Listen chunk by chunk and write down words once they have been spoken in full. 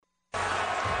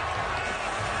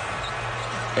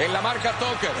En la marca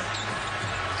Tucker.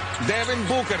 Devin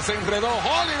Booker se enredó.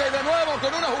 Holiday de nuevo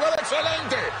con una jugada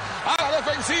excelente. A la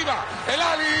defensiva. El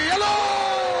Ali. ¡El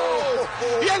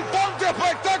Y el ponte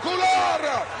espectacular.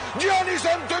 Giannis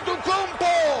Antetokounmpo.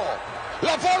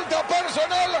 La falta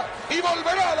personal y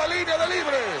volverá a la línea de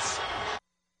libres.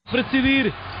 Para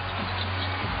decidir.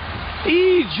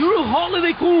 E Drew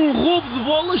Holiday com um roubo de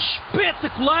bola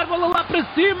espetacular, bola lá para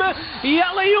cima e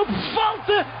ela aí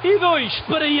falta e 2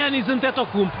 para Giannis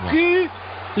Antetokounmpo. Que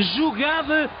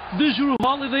jogada de Drew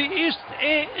Holiday, este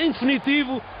é em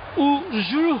definitivo o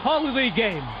Drew Holiday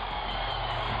Game.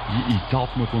 E tal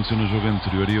como aconteceu no jogo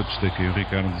anterior, e eu destaquei o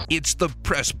Ricardo. It's the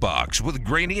Press Box with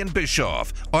Graney and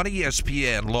Bischoff on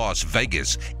ESPN Las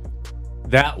Vegas.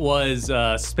 That was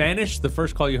Spanish. The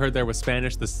first call you heard there was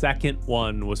Spanish. The second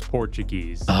one was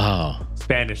Portuguese. Oh.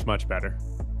 Spanish, much better.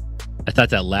 I thought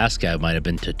that last guy might have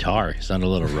been Tatar. He sounded a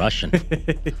little Russian.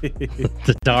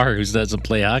 Tatar, who doesn't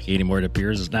play hockey anymore, it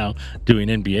appears, is now doing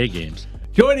NBA games.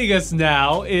 Joining us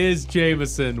now is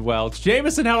Jameson Welch.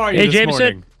 Jameson, how are you this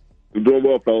morning? I'm doing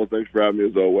well, fellas. Thanks for having me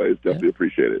as always. Definitely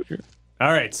appreciate it. Sure.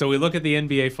 All right, so we look at the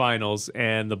NBA Finals,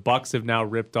 and the Bucks have now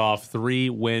ripped off 3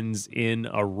 wins in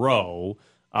a row.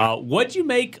 What'd you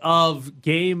make of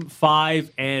Game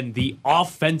 5 and the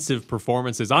offensive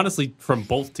performances, honestly, from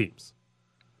both teams?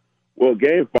 Well,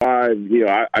 Game 5,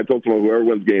 I told someone whoever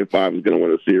wins Game 5 is going to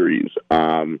win a series.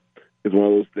 It's one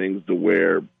of those things to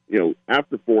where,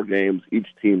 after 4 games, each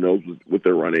team knows what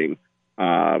they're running.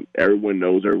 Everyone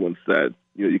knows everyone's set.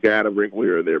 You can add a wrinkle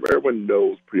here or there, but everyone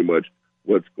knows pretty much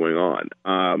what's going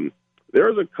on.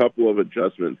 There's a couple of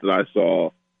adjustments that I saw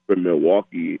from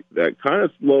Milwaukee that kind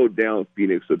of slowed down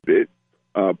Phoenix a bit,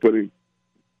 putting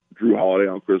Drew Holiday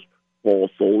on Chris Paul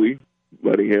solely,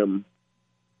 letting him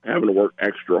having to work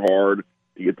extra hard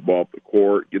to get the ball up the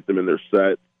court, get them in their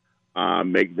set,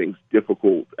 make things as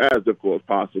difficult as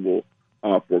possible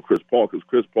for Chris Paul, because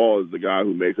Chris Paul is the guy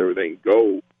who makes everything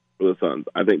go for the Suns.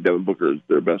 I think Devin Booker is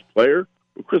their best player,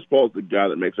 but Chris Paul is the guy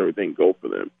that makes everything go for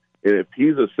them. And if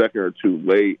he's a second or two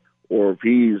late, or if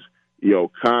he's,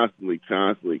 constantly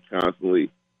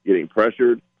getting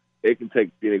pressured, it can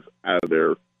take Phoenix out of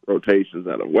their rotations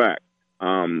out of whack.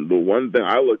 The one thing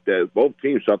I looked at is both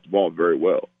teams shot the ball very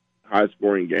well.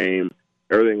 High-scoring game,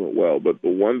 everything went well. But the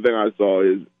one thing I saw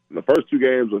is in the first 2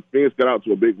 games, when Phoenix got out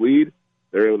to a big lead,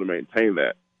 they were able to maintain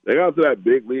that. They got to that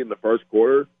big lead in the first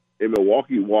quarter, and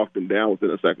Milwaukee walked them down within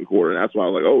the second quarter. And that's why I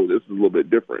was like, oh, this is a little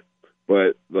bit different.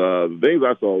 But the things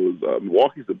I saw was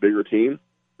Milwaukee's a bigger team.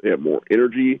 They have more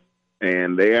energy,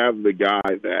 and they have the guy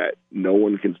that no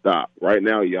one can stop. Right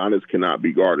now, Giannis cannot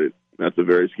be guarded. That's a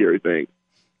very scary thing.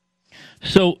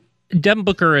 So Devin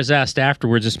Booker is asked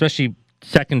afterwards, especially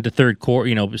second to third quarter,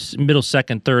 middle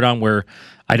second, third on, where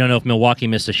I don't know if Milwaukee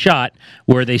missed a shot,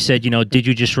 where they said, did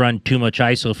you just run too much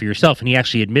ISO for yourself? And he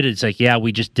actually admitted, it's like, yeah,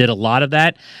 we just did a lot of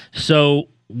that. So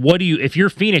if you're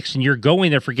Phoenix and you're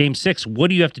going there for Game 6, what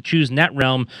do you have to choose in that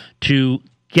realm to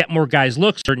get more guys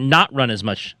looks or not run as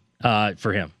much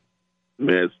for him?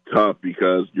 Man, it's tough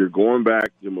because you're going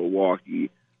back to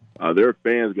Milwaukee. Their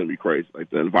fans going to be crazy.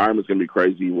 Like, the environment's going to be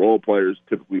crazy. Role players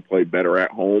typically play better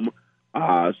at home.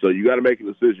 So you got to make a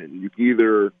decision. You can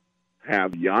either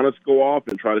have Giannis go off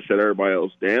and try to shut everybody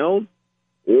else down,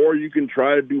 or you can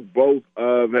try to do both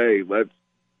of, hey, let's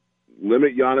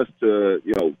limit Giannis to,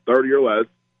 30 or less,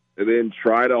 and then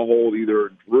try to hold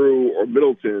either Drew or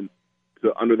Middleton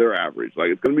to under their average. Like,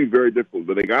 it's going to be very difficult,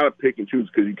 but they got to pick and choose,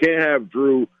 because you can't have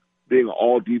Drew being an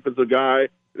all-defensive guy and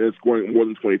then scoring more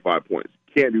than 25 points.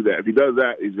 You can't do that. If he does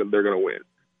that, they're going to win.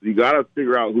 So you got to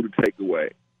figure out who to take away.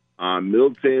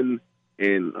 Middleton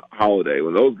and Holiday,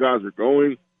 when those guys are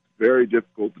going, very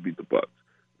difficult to beat the Bucks.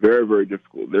 Very, very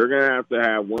difficult. They're going to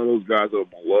have one of those guys with a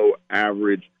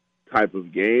below-average type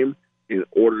of game in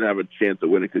order to have a chance of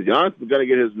winning, because Giannis is going to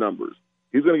get his numbers.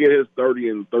 He's going to get his 30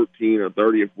 and 13 or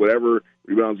 30 and whatever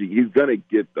rebounds. He's going to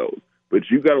get those. But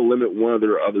you've got to limit one of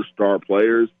their other star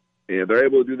players. And if they're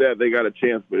able to do that, they got a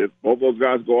chance. But if both those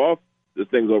guys go off, this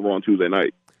thing's over on Tuesday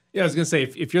night. Yeah, I was going to say,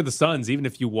 if you're the Suns, even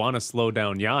if you want to slow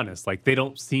down Giannis, like, they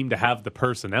don't seem to have the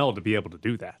personnel to be able to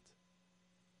do that.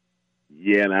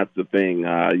 Yeah, and that's the thing.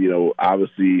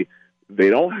 Obviously, they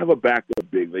don't have a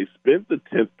backup big. They spent the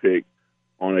 10th pick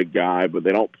on a guy, but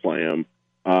they don't play him.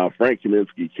 Frank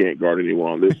Kaminsky can't guard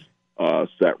anyone on this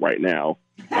set right now.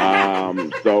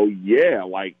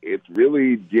 It's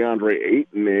really DeAndre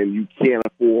Ayton, and you can't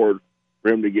afford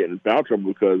for him to get in foul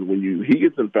trouble, because when he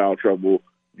gets in foul trouble,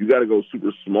 you got to go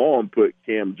super small and put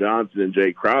Cam Johnson and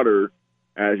Jay Crowder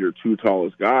as your 2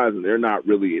 tallest guys, and they're not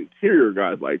really interior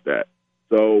guys like that.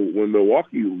 So when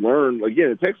Milwaukee learned,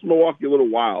 again, it takes Milwaukee a little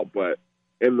while, but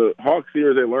in the Hawks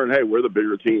series, they learned, hey, we're the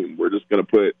bigger team. We're just going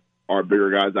to put our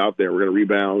bigger guys out there. We're going to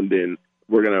rebound, and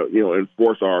we're going to,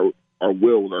 enforce our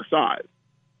will with our size.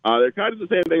 They're kind of the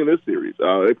same thing in this series.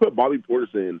 They put Bobby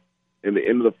Portis in the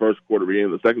end of the first quarter,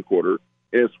 beginning of the second quarter,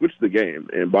 and it switched the game.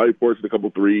 And Bobby Portis had a couple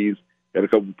threes, had a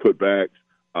couple putbacks,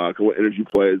 a couple energy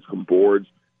plays, some boards.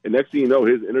 And next thing you know,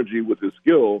 his energy with his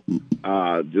skill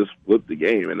just flipped the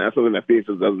game. And that's something that Phoenix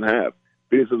doesn't have.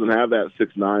 Phoenix doesn't have that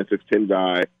 6'9", 6'10"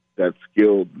 guy that's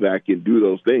skilled that can do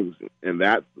those things. And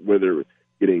that's where they're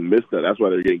getting missed at. That's why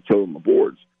they're getting killed on the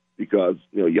boards. Because,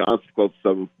 Giannis is close to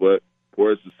 7 foot,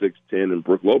 Portis is 6'10", and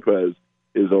Brook Lopez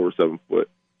is over 7 foot.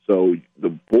 So the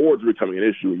boards are becoming an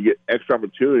issue. You get extra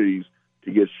opportunities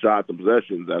to get shots and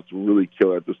possessions. That's really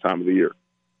killer at this time of the year.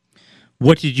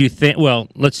 What did you think? Well,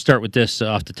 let's start with this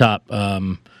off the top.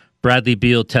 Bradley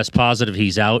Beal test positive.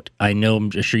 He's out. I'm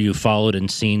sure you followed and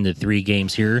seen the 3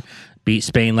 games here. Beat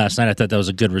Spain last night. I thought that was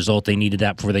a good result. They needed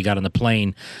that before they got on the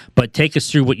plane. But take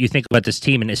us through what you think about this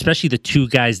team, and especially the 2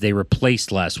 guys they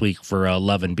replaced last week for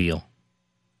Love and Beal.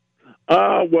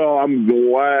 Well, I'm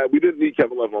glad we didn't need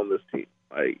Kevin Love on this team.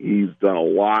 He's done a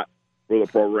lot for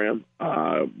the program.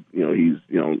 He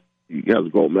has a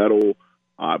gold medal,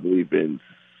 I believe, in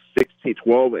 16,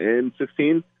 12, and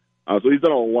 16. So he's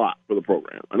done a lot for the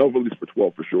program. I know at least for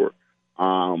 12 for sure.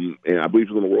 And I believe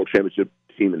he's on the World Championship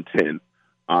team in 10.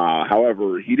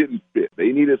 However, he didn't fit.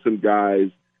 They needed some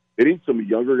guys. They need some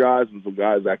younger guys and some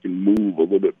guys that can move a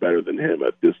little bit better than him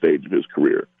at this stage of his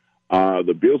career.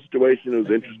 The Beal situation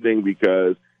was interesting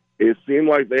because it seemed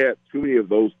like they had too many of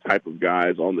those type of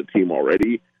guys on the team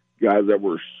already, guys that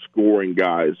were scoring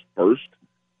guys first,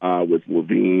 with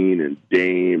Levine and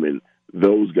Dame and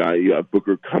those guys. You got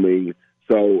Booker coming.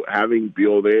 So having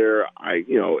Beal there,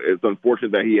 it's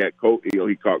unfortunate that he had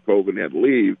he caught COVID and had to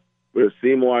leave, but it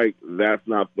seemed like that's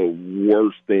not the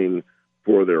worst thing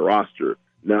for their roster.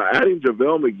 Now, adding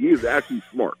JaVale McGee is actually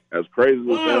smart. As crazy as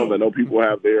it sounds, I know people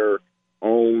have their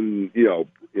own,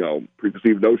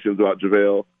 preconceived notions about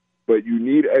JaVale, but you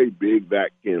need a big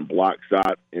that can block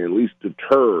shots and at least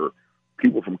deter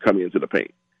people from coming into the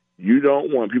paint. You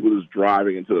don't want people just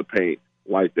driving into the paint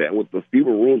like that. And with the FIBA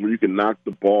rules where you can knock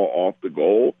the ball off the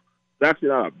goal, it's actually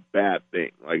not a bad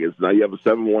thing. It's not, you have a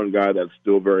 7'1" guy that's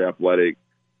still very athletic.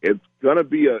 It's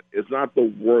not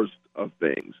the worst of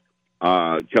things.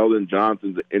 Keldon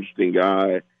Johnson's an interesting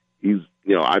guy.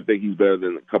 I think he's better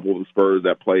than a couple of the Spurs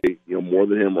that played, more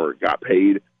than him or got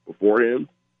paid before him.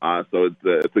 So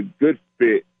it's a good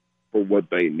fit for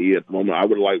what they need at the moment. I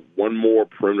would like one more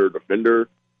perimeter defender,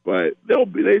 but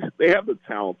they have the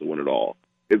talent to win it all.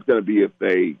 It's going to be if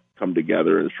they come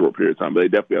together in a short period of time, but they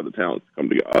definitely have the talent to come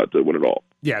together to win it all.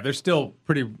 Yeah, they're still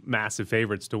pretty massive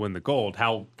favorites to win the gold.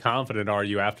 How confident are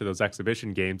you after those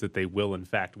exhibition games that they will, in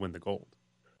fact, win the gold?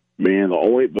 Man, the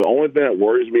only thing that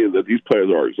worries me is that these players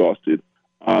are exhausted.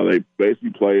 They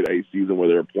basically played a season where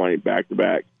they're playing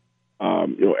back-to-back,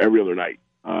 every other night,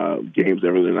 games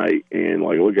every other night. And,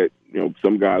 look at,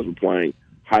 some guys were playing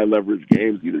high-leverage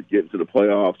games, either getting to the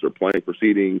playoffs or playing for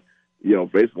seeding.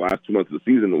 Basically the last 2 months of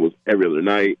the season, it was every other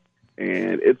night.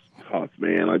 And it's tough,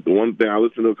 man. The one thing, I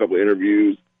listened to a couple of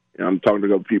interviews, and I'm talking to a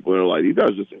couple of people, and they're like, these guys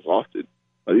are just exhausted.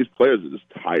 These players are just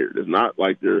tired. It's not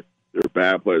like they're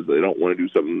bad players. They don't want to do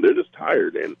something. They're just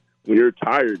tired. And when you're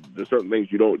tired, there's certain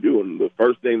things you don't do. And the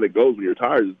first thing that goes when you're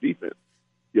tired is defense.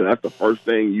 That's the first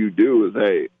thing you do is,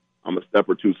 hey, I'm a step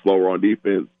or two slower on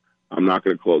defense. I'm not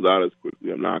going to close out as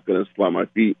quickly. I'm not going to slide my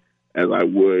feet as I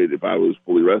would if I was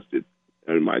fully rested.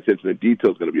 And my attention to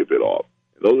detail is going to be a bit off.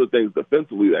 And those are things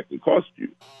defensively that can cost you,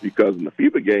 because in the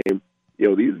FIBA game,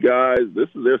 these guys, this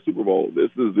is their Super Bowl. This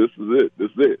is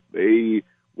it. They,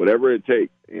 whatever it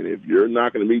takes. And if you're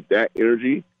not going to meet that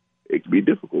energy, it can be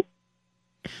difficult.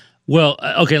 Well,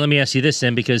 okay, let me ask you this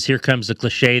then, because here comes the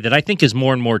cliche that I think is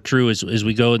more and more true as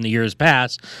we go in the years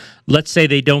past. Let's say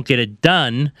they don't get it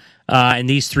done, and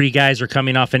these 3 guys are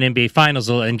coming off an NBA Finals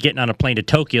and getting on a plane to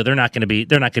Tokyo. They're not going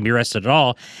to be rested at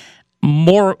all.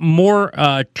 More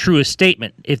truest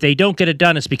statement. If they don't get it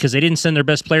done, it's because they didn't send their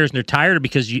best players and they're tired, or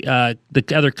because the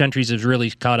other countries have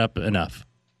really caught up enough?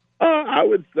 I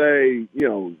would say,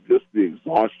 just the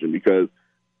exhaustion, because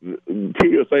Team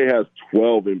USA has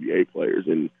 12 NBA players,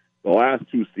 and the last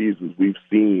 2 seasons we've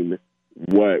seen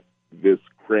what this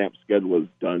cramped schedule has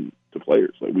done to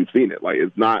players. We've seen it.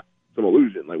 It's not some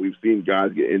illusion. We've seen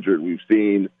guys get injured. We've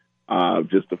seen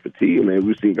just the fatigue. Man,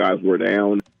 we've seen guys wear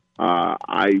down.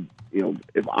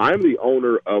 If I'm the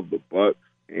owner of the Bucks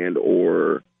and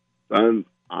or Suns,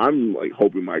 I'm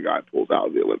hoping my guy pulls out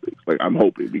of the Olympics. I'm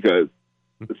hoping, because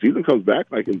the season comes back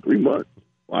in 3 months,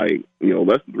 less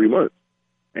than 3 months.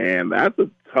 And that's a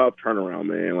tough turnaround,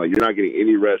 man. Like, you're not getting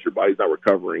any rest, your body's not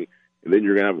recovering, and then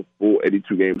you're going to have a full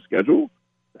 82-game schedule.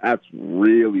 That's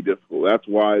really difficult. That's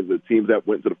why the teams that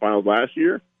went to the finals last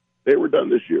year, they were done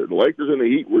this year. The Lakers and the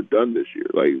Heat were done this year.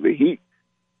 Like, the Heat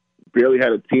barely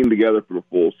had a team together for the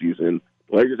full season.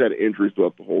 The Lakers had injuries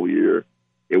throughout the whole year.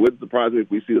 It wouldn't surprise me if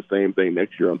we see the same thing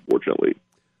next year, unfortunately.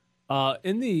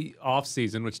 In the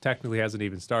offseason, which technically hasn't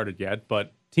even started yet,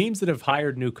 but teams that have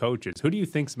hired new coaches, who do you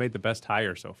think's made the best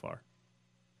hire so far?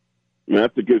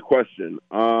 That's a good question.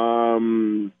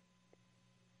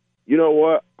 You know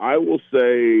what? I will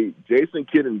say Jason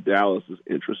Kidd in Dallas is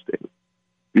interesting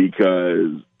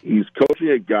because he's coaching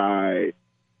a guy.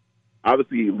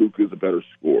 Obviously, Luka is a better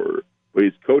scorer, but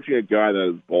he's coaching a guy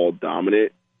that is ball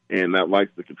dominant and that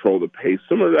likes to control the pace,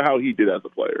 similar to how he did as a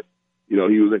player. You know,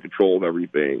 he was in control of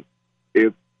everything.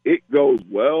 If it goes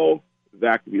well,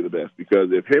 that could be the best,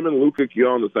 because if him and Luka get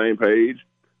on the same page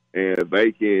and if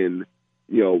they can,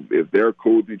 you know, if they're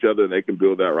cool with each other and they can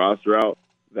build that roster out,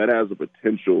 that has the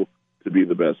potential to be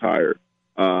the best hire.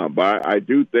 But I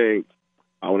do think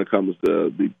when it comes to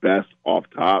the best off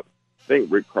top, I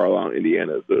think Rick Carlisle in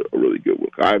Indiana is a really good one.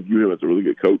 I view him as a really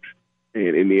good coach,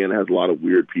 and Indiana has a lot of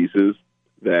weird pieces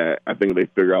that I think if they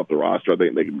figure out the roster, I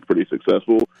think they can be pretty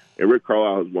successful. And Rick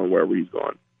Carlisle has won wherever he's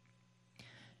gone.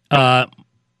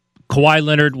 Kawhi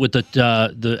Leonard with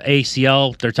the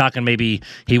ACL, they're talking maybe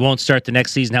he won't start the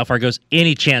next season. How far it goes?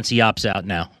 Any chance he opts out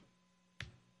now?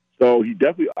 So he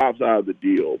definitely opts out of the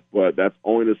deal, but that's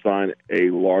only to sign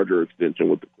a larger extension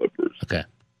with the Clippers. Okay.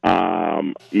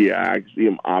 Yeah, I see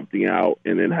him opting out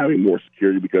and then having more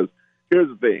security, because here's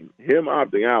the thing. Him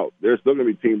opting out, there's still going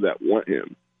to be teams that want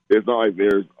him. It's not like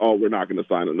there's, we're not going to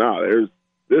sign him now.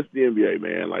 This the NBA,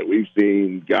 man. Like, we've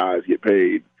seen guys get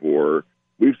paid for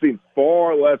 – we've seen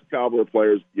far less caliber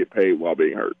players get paid while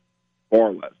being hurt.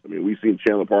 Far less. I mean, we've seen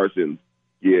Chandler Parsons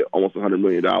get almost $100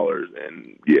 million,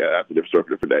 and, yeah, that's a different story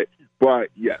for a different day. But,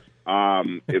 yes,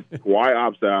 if Kawhi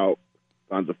opts out,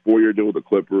 signs a 4-year deal with the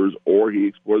Clippers, or he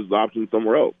explores his options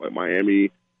somewhere else, like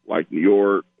Miami, like New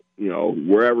York, you know,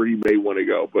 wherever he may want to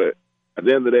go. But at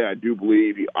the end of the day, I do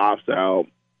believe he opts out,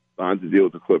 signs a deal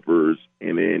with the Clippers,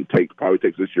 and then probably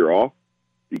takes this year off,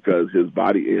 because his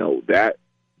body, you know, that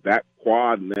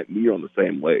quad and that knee on the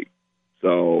same leg.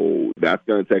 So that's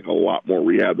going to take a lot more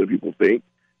rehab than people think.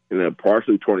 And then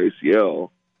partially torn ACL,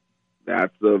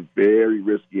 that's a very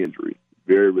risky injury.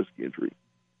 Very risky injury.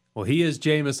 Well, he is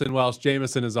Jamison Welsh.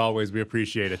 Jamison, as always, we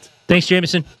appreciate it. Thanks,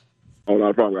 Jamison. Oh,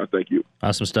 not a problem, guys. Thank you.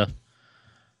 Awesome stuff.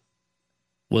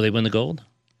 Will they win the gold?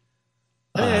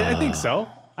 I think so.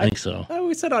 I think so.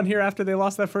 We said on here after they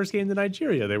lost that first game to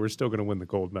Nigeria, they were still going to win the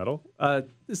gold medal.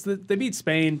 They beat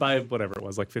Spain by whatever it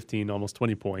was, like 15, almost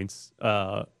 20 points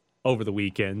over the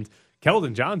weekend.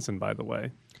 Keldon Johnson, by the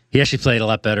way. He actually played a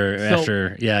lot better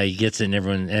after, he gets in.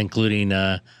 Everyone, including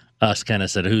us, kind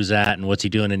of said, who's that and what's he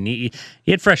doing? And he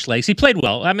had fresh legs. He played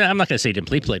well. I mean, I'm not going to say he didn't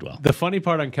play. He played well. The funny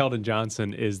part on Keldon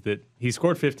Johnson is that he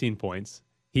scored 15 points.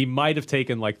 He might have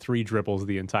taken like 3 dribbles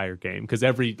the entire game, because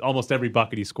almost every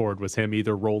bucket he scored was him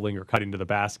either rolling or cutting to the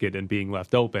basket and being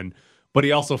left open. But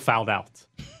he also fouled out.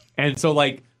 And so,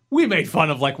 like, we made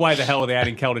fun of, like, why the hell are they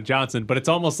adding Keldon Johnson? But it's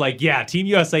almost like, yeah, Team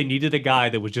USA needed a guy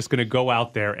that was just going to go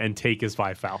out there and take his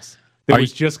 5 fouls. That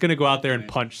was just going to go out there and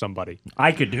punch somebody.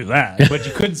 I could do that. But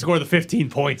you couldn't score the 15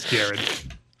 points, Jared.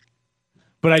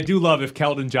 But I do love if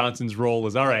Keldon Johnson's role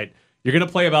is, all right, you're going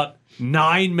to play about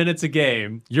 9 minutes a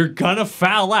game. You're going to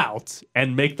foul out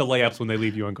and make the layups when they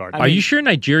leave you on guard. Are you sure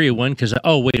Nigeria won? Because,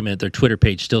 wait a minute, their Twitter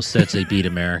page still says they beat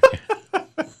America.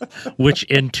 Which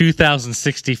in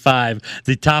 2065,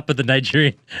 the top of the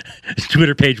Nigerian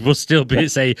Twitter page will still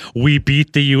say, we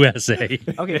beat the USA.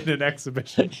 Okay, in an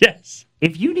exhibition. Yes.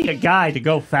 If you need a guy to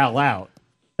go foul out,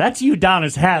 that's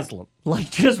Udonis Haslem.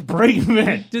 Like, just bring him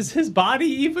in. Does his body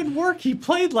even work? He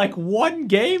played like 1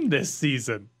 game this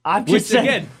season. I'm just saying.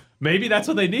 Again, maybe that's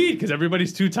what they need, because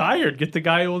everybody's too tired. Get the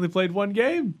guy who only played 1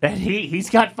 game. And he's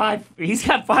got 5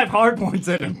 hard points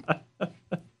in him.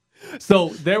 So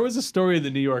there was a story in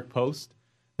the New York Post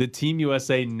that Team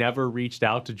USA never reached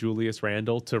out to Julius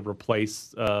Randle to replace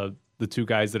the 2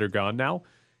 guys that are gone now.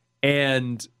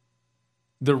 And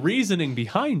the reasoning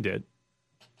behind it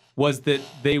was that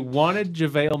they wanted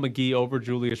JaVale McGee over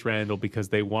Julius Randle because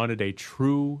they wanted a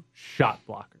true shot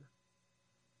blocker.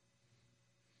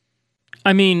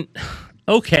 I mean,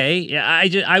 okay.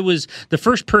 I was the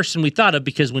first person we thought of,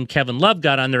 because when Kevin Love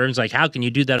got on there, it was like, how can you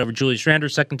do that over Julius Randle,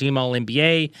 2nd-team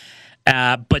All-NBA?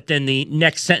 But then the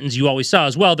next sentence you always saw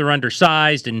is, well, they're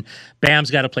undersized, and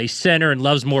Bam's got to play center, and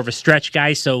Love's more of a stretch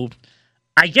guy. So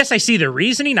I guess I see the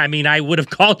reasoning. I mean, I would have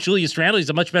called Julius Randle. He's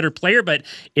a much better player, but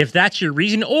if that's your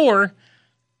reason, or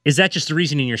Is that just the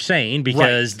reasoning you're saying?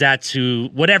 Because that's who,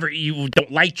 whatever, you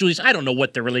don't like Julius. I don't know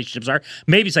what their relationships are.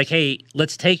 Maybe it's like, hey,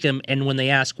 let's take him. And when they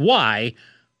ask why,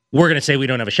 we're going to say we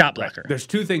don't have a shot blocker. There's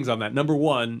two things on that. Number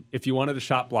one, if you wanted a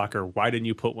shot blocker, why didn't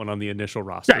you put one on the initial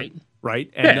roster? Right.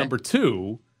 And number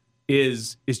two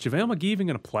is JaVale McGee even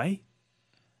going to play?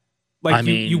 Like,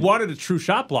 you wanted a true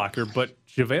shot blocker, but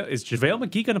is JaVale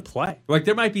McGee going to play? Like,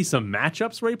 there might be some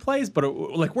matchups where he plays, but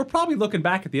like, we're probably looking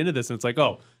back at the end of this and it's like,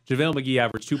 oh, JaVale McGee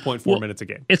averaged 2.4 minutes a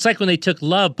game. It's like when they took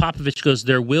Love, Popovich goes,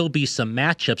 there will be some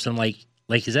matchups. I'm like,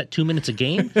 is that 2 minutes a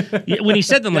game? When he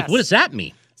said them, like, what does that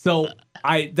mean? So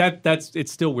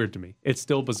it's still weird to me. It's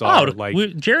still bizarre.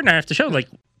 Jared and I have to show, like,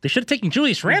 they should have taken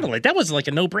Julius Randle. Like, that was like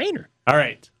a no-brainer. All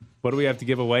right. What do we have to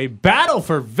give away? Battle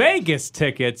for Vegas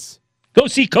tickets. Go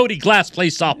see Cody Glass play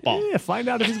softball. Yeah, find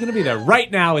out if he's going to be there.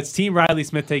 Right now, it's Team Riley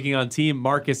Smith taking on Team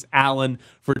Marcus Allen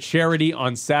for charity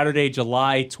on Saturday,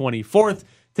 July 24th.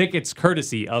 Tickets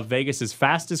courtesy of Vegas's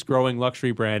fastest growing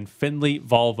luxury brand, Findlay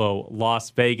Volvo, Las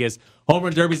Vegas. Home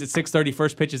Run Derby's at 6:30.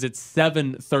 First pitch is at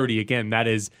 7:30. Again, that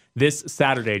is this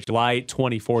Saturday, July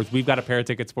 24th. We've got a pair of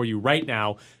tickets for you right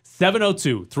now.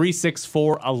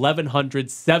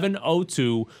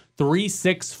 702-364-1100.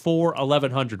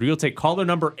 702-364-1100. We'll take caller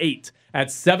number 8 at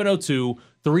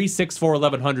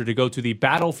 702-364-1100 to go to the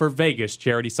Battle for Vegas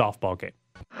charity softball game.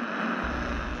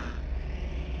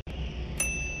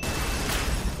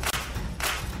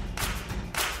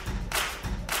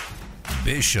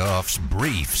 Bischoff's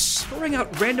Briefs. Throwing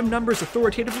out random numbers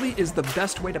authoritatively is the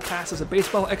best way to pass as a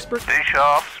baseball expert.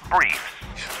 Bischoff's Briefs.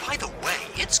 By the way,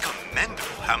 it's commendable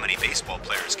how many baseball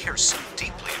players care so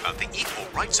deeply about the Equal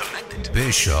Rights Amendment.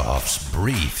 Bischoff's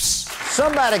Briefs.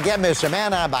 Somebody get me some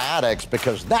antibiotics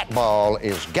because that ball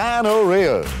is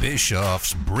gonorrhea.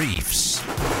 Bischoff's Briefs.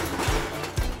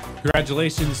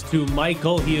 Congratulations to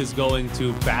Michael. He is going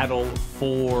to Battle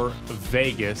for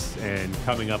Vegas. And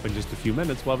coming up in just a few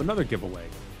minutes, we'll have another giveaway.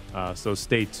 So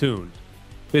stay tuned.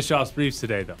 Bischoff's Briefs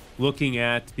today, though, looking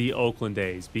at the Oakland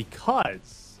A's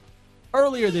because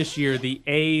earlier this year, the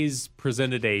A's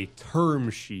presented a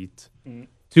term sheet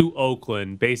to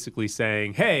Oakland basically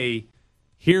saying, hey,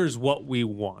 here's what we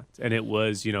want. And it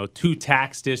was, 2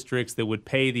 tax districts that would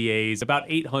pay the A's about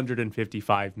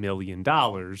 $855 million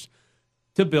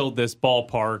to build this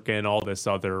ballpark and all this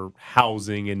other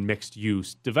housing and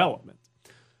mixed-use development.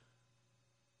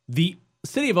 The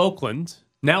city of Oakland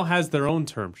now has their own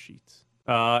term sheet.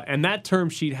 And that term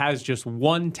sheet has just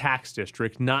 1 tax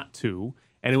district, not 2.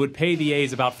 And it would pay the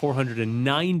A's about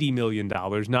 $490 million,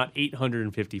 not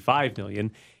 $855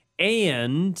 million.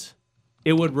 And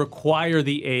it would require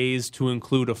the A's to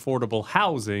include affordable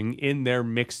housing in their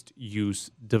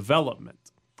mixed-use development.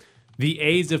 The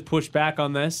A's have pushed back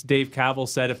on this. Dave Kaval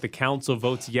said if the council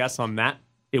votes yes on that,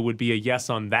 it would be a yes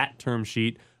on that term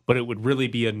sheet, but it would really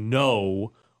be a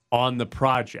no on the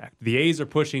project. The A's are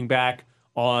pushing back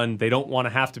on they don't want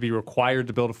to have to be required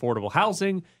to build affordable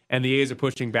housing, and the A's are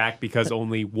pushing back because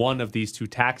only one of these 2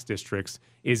 tax districts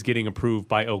is getting approved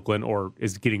by Oakland or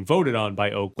is getting voted on by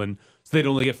Oakland, so they'd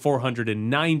only get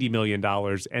 $490 million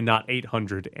and not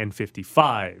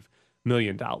 $855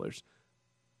 million.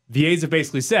 The A's have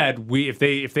basically said, if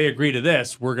they agree to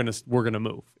this, we're gonna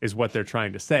move, is what they're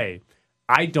trying to say.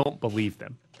 I don't believe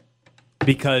them.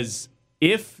 Because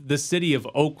if the city of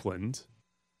Oakland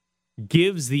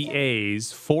gives the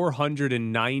A's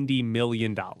 $490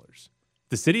 million,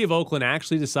 the city of Oakland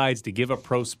actually decides to give a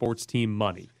pro sports team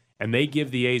money, and they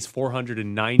give the A's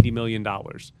 $490 million,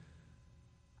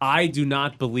 I do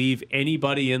not believe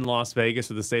anybody in Las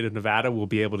Vegas or the state of Nevada will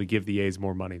be able to give the A's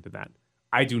more money than that.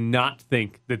 I do not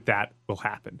think that will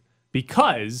happen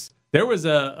because there was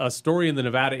a story in the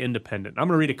Nevada Independent. I'm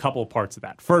going to read a couple of parts of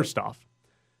that. First off,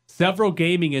 several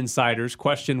gaming insiders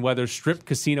questioned whether strip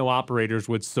casino operators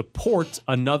would support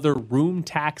another room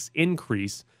tax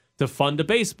increase to fund a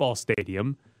baseball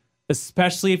stadium,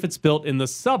 especially if it's built in the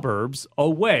suburbs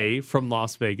away from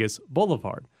Las Vegas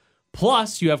Boulevard.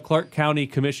 Plus, you have Clark County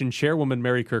Commission Chairwoman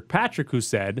Mary Kirkpatrick who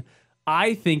said,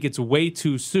 I think it's way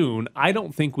too soon. I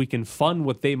don't think we can fund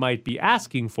what they might be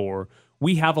asking for.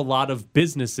 We have a lot of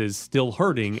businesses still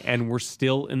hurting, and we're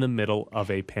still in the middle of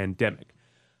a pandemic.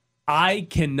 I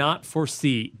cannot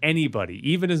foresee anybody,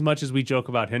 even as much as we joke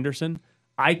about Henderson,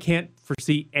 I can't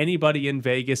foresee anybody in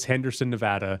Vegas, Henderson,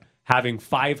 Nevada, having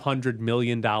 $500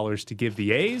 million to give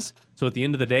the A's. So at the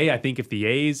end of the day, I think if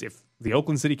the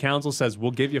Oakland City Council says, we'll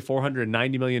give you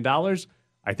 $490 million,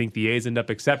 I think the A's end up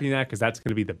accepting that because that's going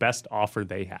to be the best offer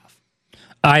they have.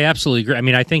 I absolutely agree. I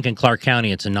mean, I think in Clark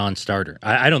County it's a non-starter.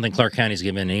 I don't think Clark County's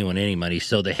giving anyone any money.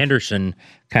 So the Henderson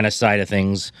kind of side of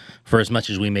things, for as much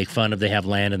as we make fun of, they have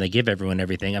land and they give everyone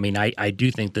everything. I mean, I do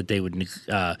think that they would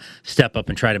step up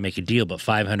and try to make a deal, but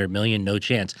 $500 million, no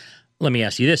chance. Let me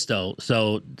ask you this though.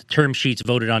 So the term sheets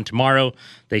voted on tomorrow.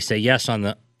 They say yes on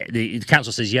the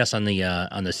council says yes on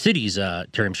the city's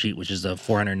term sheet, which is the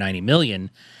 $490 million.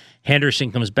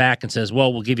 Henderson comes back and says,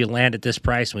 "Well, we'll give you land at this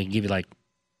price, and we can give you like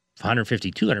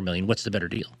 $150, $200 million. What's the better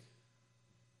deal?"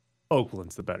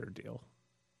 Oakland's the better deal.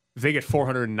 If they get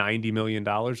 $490 million,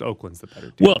 Oakland's the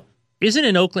better deal. Well, isn't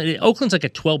in Oakland? Oakland's like a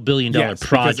 $12 billion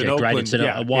project, Oakland, right? It's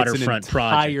a waterfront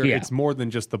project. Yeah. It's more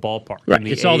than just the ballpark. Right.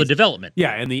 It's all the development.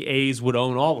 Yeah, and the A's would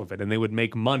own all of it, and they would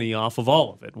make money off of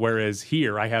all of it. Whereas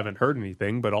here, I haven't heard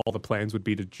anything, but all the plans would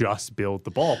be to just build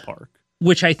the ballpark.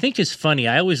 Which I think is funny.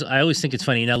 I always think it's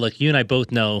funny. Now, look, you and I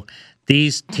both know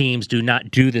these teams do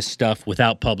not do this stuff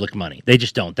without public money. They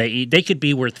just don't. They could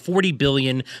be worth $40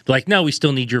 billion. They're like, no, we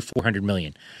still need your $400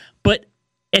 million. But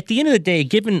at the end of the day,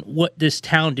 given what this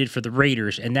town did for the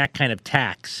Raiders and that kind of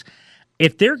tax,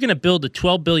 if they're going to build a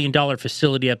 $12 billion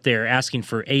facility up there, asking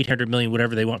for $800 million,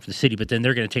 whatever they want for the city, but then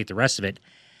they're going to take the rest of it.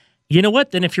 You know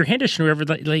what? Then if you're Henderson or whoever,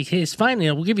 like, hey, it's fine.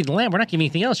 We'll give you the land. We're not giving you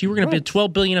anything else. You were going to bid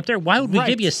 $12 billion up there. Why would we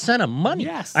give you a son of money?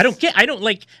 Yes. I don't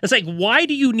like. It's like, why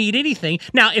do you need anything?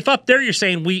 Now, if up there you're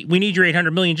saying we need your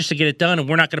 $800 million just to get it done, and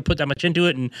we're not going to put that much into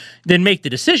it, and then make the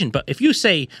decision. But if you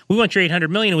say we want your $800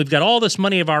 million and we've got all this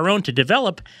money of our own to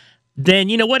develop, then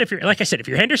you know what? If you're, like I said, if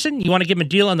you're Henderson, you want to give him a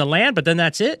deal on the land, but then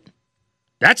that's it.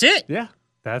 That's it. Yeah,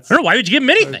 I don't know. Why would you give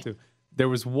him anything? There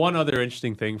was one other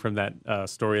interesting thing from that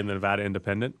story in the Nevada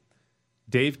Independent.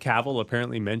 Dave Cavell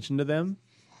apparently mentioned to them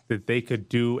that they could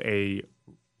do a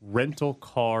rental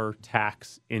car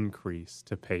tax increase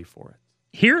to pay for it.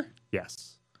 Here?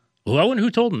 Yes. Well, I wonder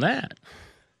who told him that.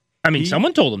 I mean,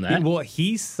 someone told him that.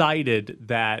 He cited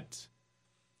that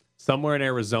somewhere in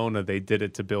Arizona they did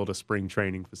it to build a spring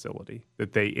training facility,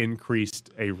 that they increased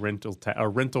a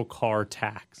rental car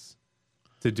tax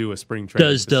to do a spring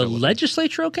training facility. Does the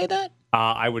legislature okay that?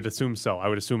 I would assume so. I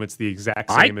would assume it's the exact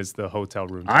same as the hotel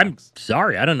room tax. I'm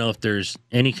sorry. I don't know if there's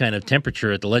any kind of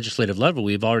temperature at the legislative level.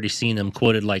 We've already seen them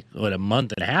quoted like, a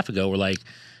month and a half ago, where like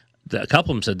a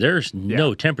couple of them said there's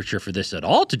no temperature for this at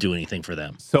all to do anything for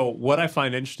them. So what I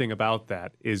find interesting about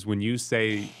that is when you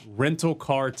say rental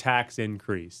car tax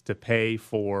increase to pay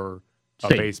for a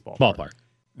baseball ballpark,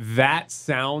 that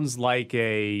sounds like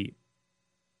a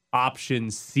option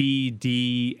C,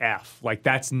 D, F. Like,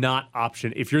 that's not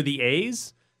option. If you're the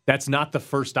A's, that's not the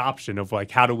first option of like,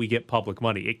 how do we get public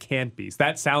money? It can't be. So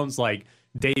that sounds like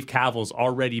Dave Cavell's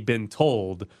already been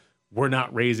told, we're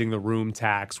not raising the room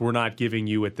tax. We're not giving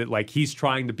you it. That, like, he's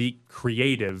trying to be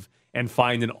creative and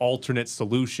find an alternate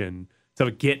solution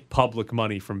to get public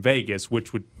money from Vegas,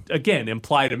 which would, again,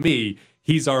 imply to me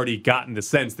he's already gotten the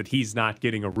sense that he's not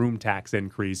getting a room tax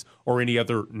increase or any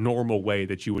other normal way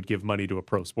that you would give money to a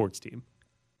pro sports team.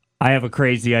 I have a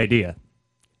crazy idea.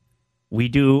 We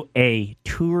do a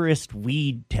tourist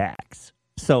weed tax.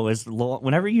 So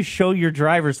whenever you show your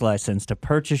driver's license to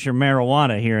purchase your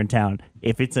marijuana here in town,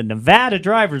 if it's a Nevada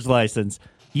driver's license,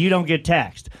 you don't get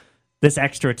taxed this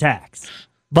extra tax.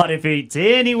 But if it's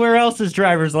anywhere else's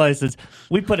driver's license,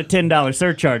 we put a $10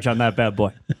 surcharge on that bad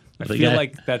boy. I feel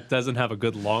like that doesn't have a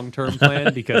good long-term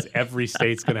plan because every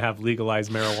state's going to have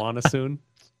legalized marijuana soon.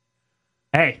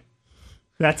 Hey,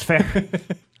 that's fair.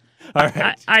 All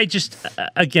right. I just,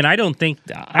 again, I don't think.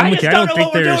 I don't know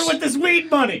what we're doing with this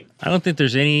weed money. I don't think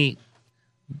there's any,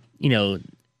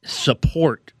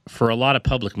 support for a lot of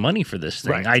public money for this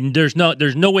thing. Right. There's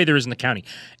no way there is in the county.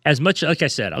 As much, like I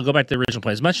said, I'll go back to the original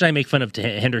plan. As much as I make fun of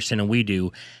Henderson and we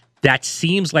do, that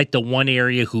seems like the one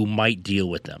area who might deal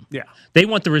with them. Yeah. They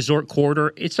want the resort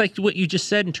corridor. It's like what you just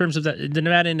said in terms of the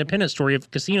Nevada Independent story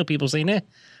of casino people saying,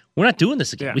 we're not doing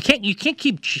this again. Yeah. You can't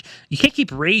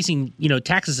keep raising,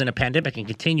 taxes in a pandemic and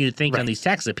continue to think on these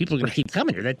taxes that people are going to keep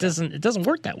coming here. It doesn't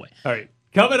work that way. All right.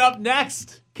 Coming up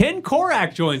next, Ken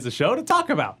Korak joins the show to talk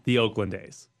about the Oakland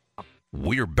A's.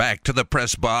 We're back to the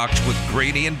press box with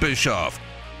Graney and Bischoff.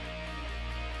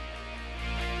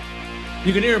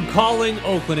 You can hear him calling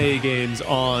Oakland A games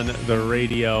on the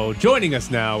radio. Joining us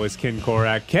now is Ken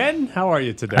Korak. Ken, how are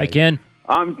you today? Hi, Ken.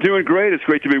 I'm doing great. It's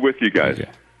great to be with you guys.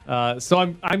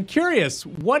 So I'm curious,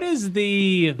 what is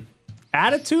the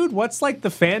attitude? What's like the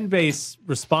fan base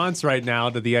response right now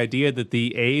to the idea that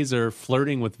the A's are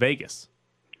flirting with Vegas?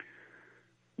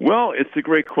 Well, it's a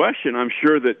great question. I'm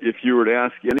sure that if you were to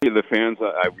ask any of the fans,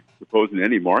 I would suppose in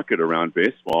any market around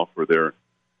baseball for their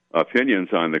opinions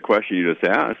on the question you just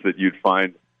asked, that you'd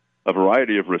find a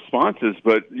variety of responses.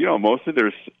 But, mostly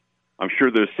there's I'm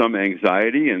sure there's some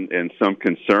anxiety and some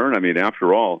concern. I mean,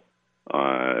 after all,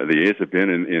 the A's have been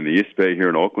in the East Bay here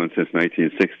in Oakland since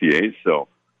 1968, so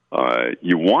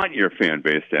you want your fan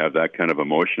base to have that kind of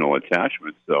emotional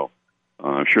attachment. So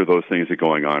I'm sure those things are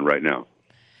going on right now.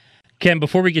 Ken,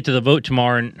 before we get to the vote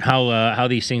tomorrow and how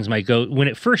these things might go, when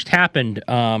it first happened,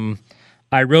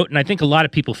 I wrote, and I think a lot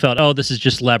of people felt, oh, this is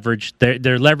just leverage. They're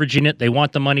leveraging it. They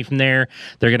want the money from there.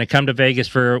 They're going to come to Vegas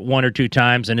for 1 or 2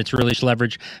 times, and it's really just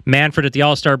leverage. Manfred at the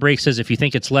All-Star break says, if you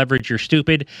think it's leverage, you're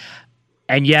stupid.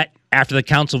 And yet, after the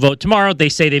council vote tomorrow, they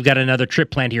say they've got another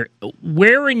trip planned here.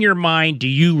 Where in your mind do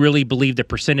you really believe the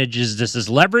percentages this is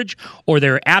leverage, or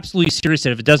they're absolutely serious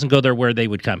that if it doesn't go there, where they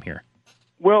would come here?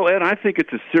 Well, Ed, I think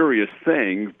it's a serious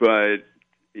thing, but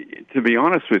to be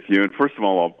honest with you, and first of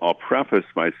all, I'll preface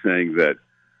by saying that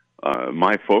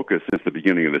my focus since the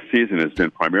beginning of the season has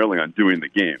been primarily on doing the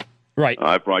game. Right.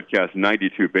 I've broadcast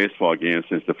 92 baseball games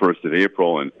since the 1st of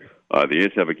April, and the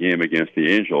A's have a game against the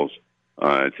Angels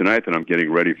tonight that I'm getting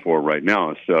ready for right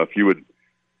now. So if you would,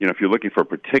 if you're looking for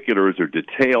particulars or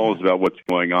details about what's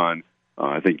going on,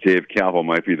 I think Dave Cavill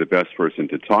might be the best person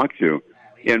to talk to.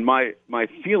 And my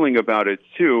feeling about it,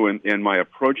 too, and my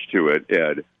approach to it,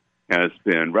 Ed, has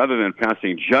been, rather than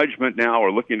passing judgment now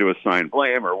or looking to assign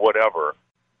blame or whatever,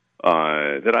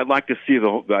 that I'd like to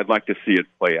see it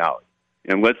play out.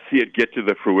 And let's see it get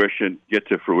to fruition,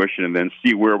 and then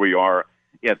see where we are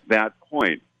at that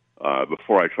point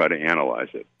before I try to analyze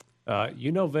it.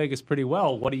 You know Vegas pretty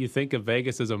well. What do you think of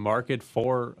Vegas as a market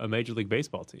for a Major League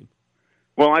Baseball team?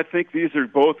 Well, I think these are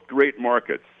both great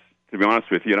markets, to be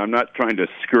honest with you. And I'm not trying to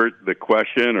skirt the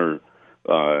question or,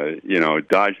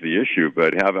 dodge the issue,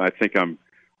 but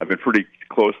I've been pretty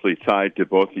closely tied to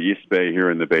both the East Bay here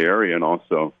in the Bay Area and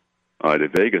also to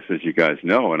Vegas, as you guys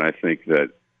know. And I think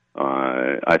that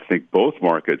both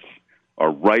markets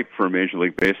are ripe for Major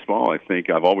League Baseball. I think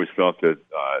I've always felt that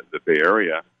the Bay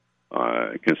Area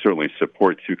can certainly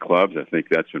support 2 clubs. I think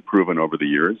that's been proven over the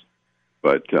years.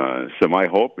 But so my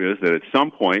hope is that at some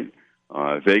point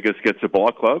Vegas gets a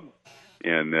ball club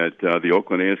and that the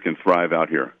Oakland A's can thrive out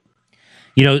here.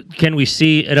 Can we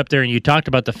see it up there? And you talked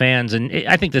about the fans, and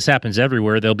I think this happens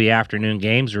everywhere. There'll be afternoon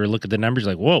games, or look at the numbers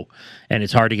like, whoa, and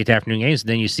it's hard to get to afternoon games. And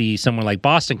then you see someone like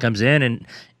Boston comes in and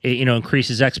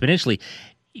increases exponentially.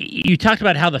 You talked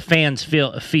about how the fans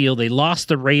feel. They lost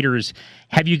the Raiders.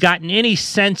 Have you gotten any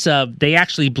sense of they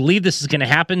actually believe this is going to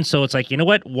happen? So it's like, you know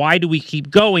what? Why do we keep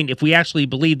going if we actually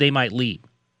believe they might leave?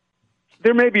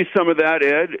 There may be some of that,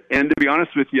 Ed. And to be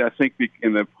honest with you, I think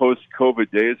in the post-COVID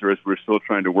days, or as we're still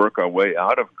trying to work our way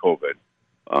out of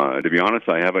COVID, to be honest,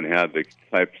 I haven't had the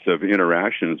types of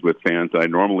interactions with fans I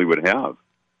normally would have.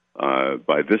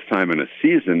 By this time in a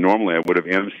season, normally I would have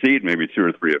emceed maybe 2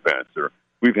 or 3 events, or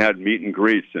we've had meet and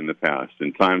greets in the past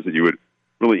and times that you would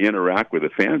really interact with the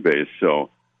fan base. So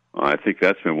I think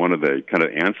that's been one of the kind of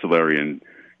ancillary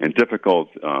and difficult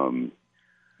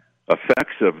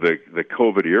effects of the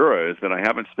COVID era, is that I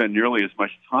haven't spent nearly as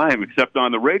much time, except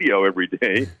on the radio every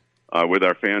day, with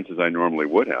our fans as I normally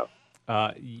would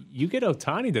have. You get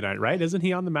Ohtani tonight, right? Isn't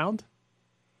he on the mound?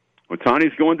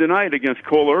 Ohtani's going tonight against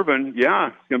Cole Irvin. Yeah,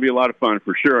 it's going to be a lot of fun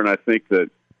for sure. And I think that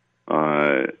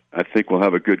we'll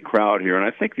have a good crowd here. And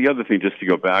I think the other thing, just to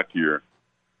go back to your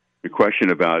question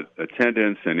about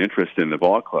attendance and interest in the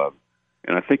ball club,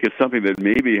 and I think it's something that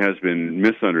maybe has been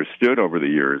misunderstood over the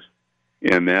years,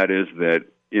 and that is that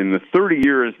in the 30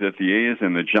 years that the A's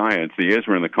and the A's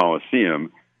were in the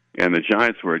Coliseum and the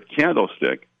Giants were at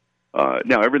Candlestick.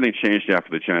 Now, everything changed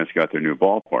after the Giants got their new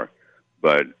ballpark.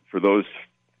 But for those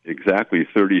exactly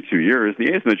 32 years, the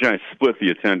A's and the Giants split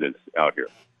the attendance out here.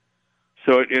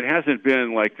 So it hasn't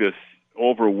been like this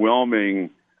overwhelming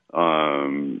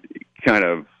kind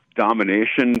of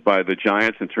domination by the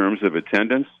Giants in terms of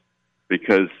attendance,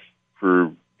 because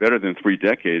for better than 3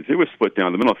 decades, it was split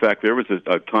down the middle. In fact, there was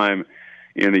a time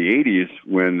in the 80s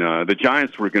when the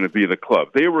Giants were going to be the club.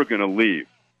 They were going to leave.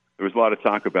 There was a lot of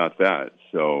talk about that.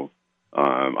 So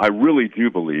I really do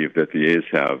believe that the A's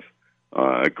have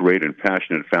a great and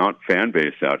passionate fan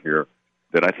base out here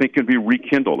that I think can be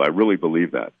rekindled. I really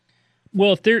believe that.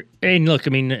 Well, if they're, and look, I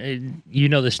mean, you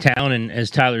know this town, and as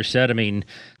Tyler said, I mean,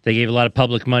 they gave a lot of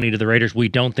public money to the Raiders. We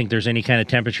don't think there's any kind of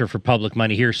temperature for public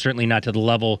money here, certainly not to the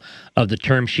level of the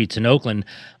term sheets in Oakland.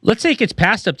 Let's say it gets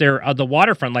passed up there on the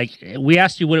waterfront. Like, we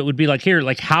asked you what it would be like here.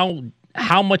 Like, how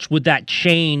much would that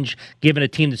change, given a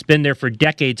team that's been there for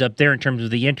decades up there, in terms of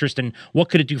the interest, and what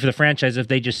could it do for the franchise if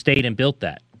they just stayed and built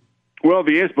that? Well,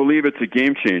 the A's believe it's a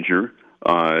game changer.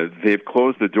 They've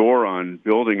closed the door on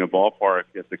building a ballpark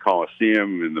at the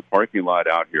Coliseum in the parking lot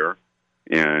out here,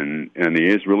 and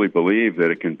the A's really believe that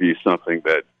it can be something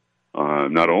that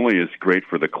not only is great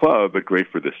for the club, but great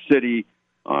for the city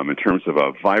in terms of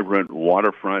a vibrant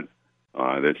waterfront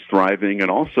that's thriving,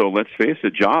 and also, let's face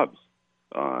it, jobs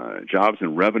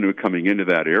and revenue coming into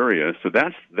that area. So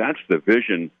that's the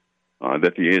vision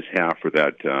that the A's have for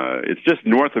that. It's just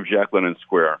north of Jack London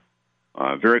Square,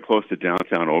 very close to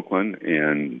downtown Oakland,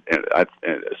 and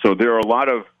so there are a lot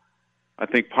of, I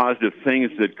think, positive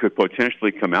things that could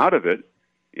potentially come out of it,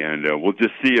 and we'll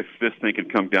just see if this thing can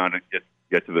come down and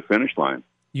get to the finish line.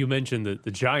 You mentioned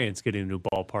the Giants getting a new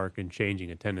ballpark and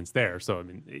changing attendance there. So, I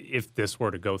mean, if this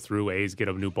were to go through, A's get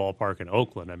a new ballpark in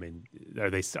Oakland, I mean, are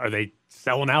they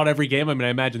selling out every game? I mean, I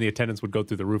imagine the attendance would go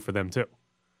through the roof for them, too.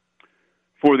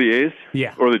 For the A's?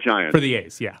 Yeah. Or the Giants? For the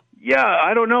A's, yeah. Yeah,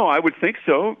 I don't know. I would think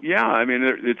so. Yeah, I mean,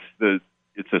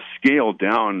 it's a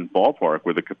scaled-down ballpark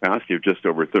with a capacity of just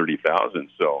over 30,000,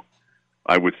 so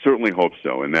I would certainly hope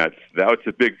so, and that's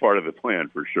a big part of the plan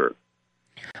for sure.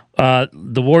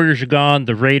 The Warriors are gone.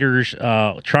 The Raiders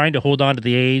trying to hold on to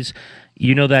the A's.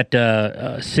 You know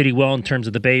that city well in terms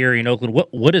of the Bay Area and Oakland.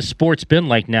 What has sports been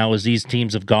like now as these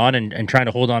teams have gone and trying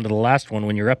to hold on to the last one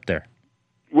when you're up there?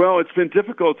 Well, it's been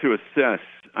difficult to assess,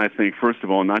 I think, first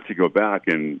of all, not to go back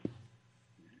and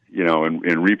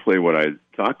replay what I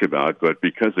talked about, but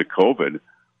because of COVID,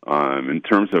 in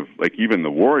terms of like even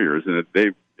the Warriors, and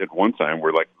they at one time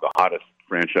were like the hottest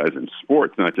franchise in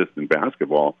sports, not just in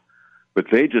basketball. But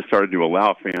they just started to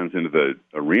allow fans into the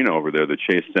arena over there, the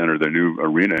Chase Center, the new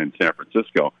arena in San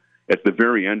Francisco, at the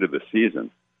very end of the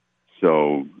season.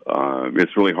 So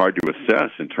it's really hard to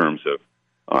assess in terms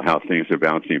of how things are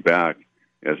bouncing back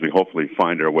as we hopefully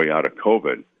find our way out of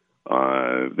COVID.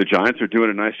 The Giants are doing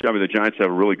a nice job. The Giants have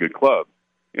a really good club,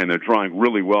 and they're drawing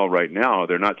really well right now.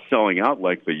 They're not selling out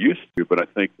like they used to, but I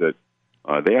think that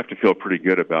they have to feel pretty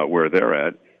good about where they're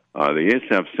at. The A's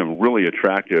have some really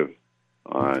attractive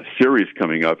series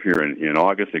coming up here in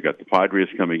August. They got the Padres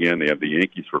coming in. They have the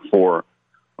Yankees for 4,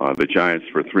 the Giants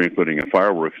for 3, including a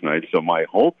fireworks night. So my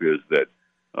hope is that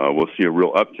we'll see a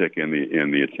real uptick in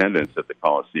the attendance at the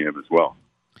Coliseum as well.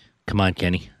 Come on,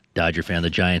 Kenny, Dodger fan. The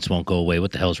Giants won't go away.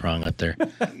 What the hell's wrong up there?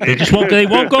 They just won't. They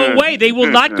won't go away. They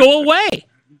will not go away.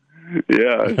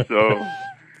 Yeah. So.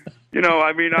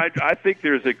 I mean, I think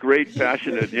there's a great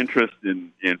passionate interest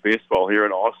in baseball here,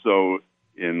 and also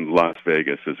in Las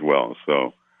Vegas as well.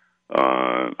 So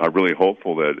I'm really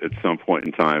hopeful that at some point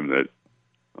in time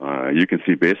that you can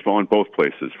see baseball in both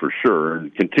places for sure,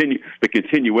 and the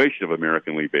continuation of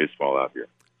American League Baseball out here.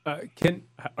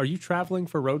 Are you traveling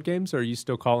for road games, or are you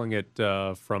still calling it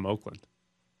from Oakland?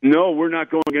 No, we're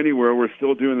not going anywhere. We're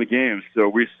still doing the games. So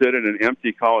we sit in an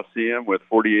empty Coliseum with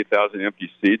 48,000 empty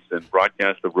seats and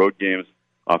broadcast the road games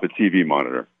off a TV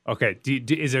monitor. Okay.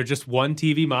 Is there just one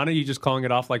TV monitor? You just calling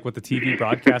it off like what the TV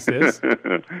broadcast is?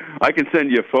 I can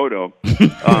send you a photo.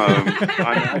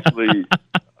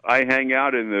 I hang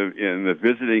out in the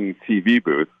visiting TV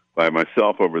booth by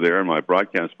myself over there, and my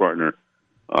broadcast partner,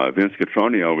 Vince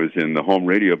Cotroneo, is in the home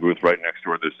radio booth right next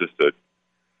door. There's just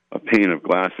a pane of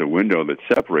glass, a window that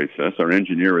separates us. Our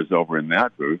engineer is over in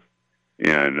that booth.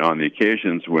 And on the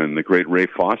occasions when the great Ray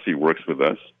Fosse works with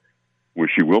us,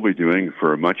 which he will be doing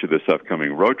for much of this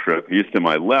upcoming road trip, he's to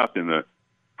my left in the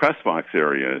press box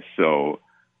area. So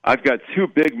I've got 2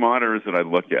 big monitors that I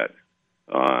look at.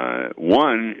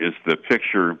 One is the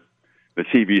picture, the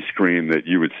TV screen that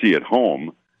you would see at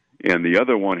home, and the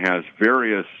other one has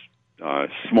various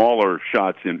smaller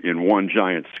shots in one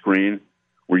giant screen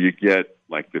where you get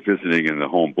like the visiting and the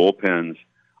home bullpens.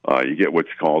 You get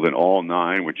what's called an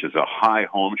all-9, which is a high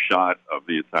home shot of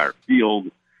the entire field.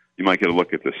 You might get a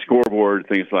look at the scoreboard,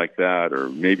 things like that, or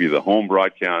maybe the home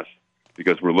broadcast,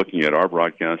 because we're looking at our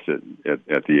broadcast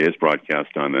at the A's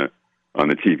broadcast on the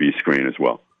TV screen as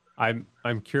well. I'm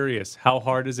curious, how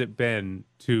hard has it been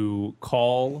to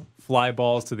call fly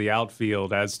balls to the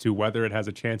outfield as to whether it has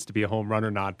a chance to be a home run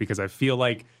or not? Because I feel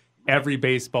like every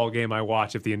baseball game I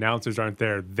watch, if the announcers aren't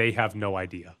there, they have no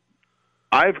idea.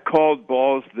 I've called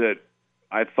balls that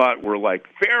I thought were like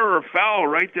fair or foul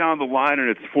right down the line, and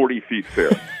it's 40 feet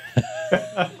fair.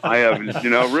 I have,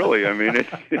 really, I mean,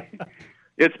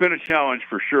 it's been a challenge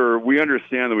for sure. We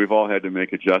understand that we've all had to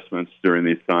make adjustments during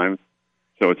these times,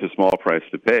 so it's a small price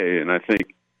to pay. And I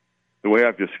think the way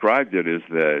I've described it is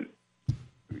that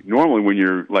normally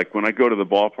when I go to the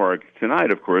ballpark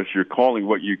tonight, of course, you're calling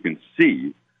what you can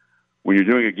see. When you're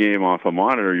doing a game off a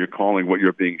monitor, you're calling what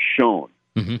you're being shown.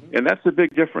 Mm-hmm. And that's a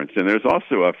big difference. And there's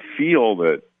also a feel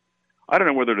that, I don't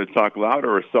know whether to talk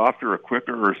louder or softer or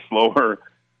quicker or slower,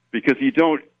 because you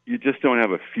just don't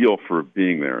have a feel for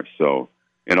being there. So,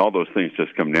 and all those things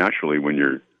just come naturally when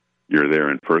you're there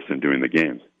in person doing the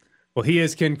games. Well, he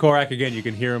is Ken Korak again. You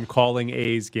can hear him calling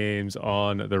A's games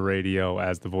on the radio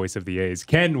as the voice of the A's.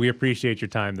 Ken, we appreciate your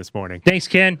time this morning. Thanks,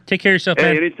 Ken. Take care of yourself,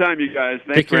 man. Hey, anytime, you guys.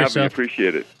 Thanks Take for care having me. yourself.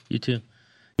 Appreciate it. You too.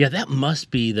 Yeah, that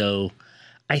must be, though.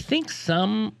 I think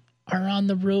some are on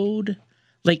the road.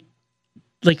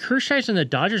 Like Hershiser and the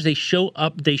Dodgers, they show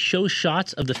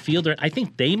shots of the field. I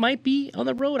think they might be on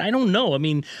the road. I don't know. I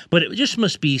mean, but it just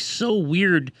must be so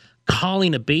weird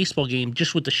calling a baseball game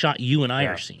just with the shot you and I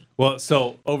are seeing. Well,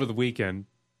 so over the weekend,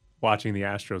 watching the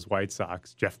Astros White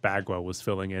Sox, Jeff Bagwell was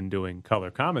filling in doing color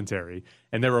commentary,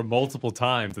 and there were multiple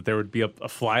times that there would be a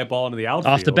fly ball into the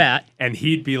outfield Off the bat, and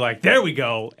he'd be like, "There we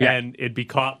go," and it'd be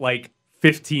caught like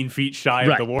 15 feet shy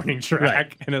of the warning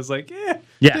track, and I was like,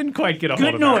 didn't quite get a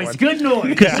hold of that one. Good noise.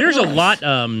 Because there's a lot.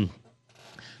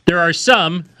 There are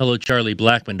some, hello, Charlie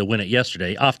Blackmon, to win it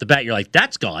yesterday. Off the bat, you're like,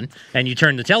 that's gone, and you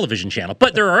turn the television channel.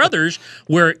 But there are others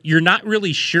where you're not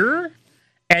really sure,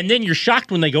 and then you're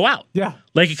shocked when they go out. Yeah.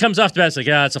 Like it comes off the bat, it's like,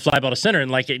 it's a fly ball to center,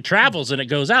 and like it travels and it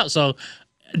goes out. So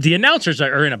the announcers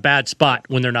are in a bad spot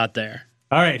when they're not there.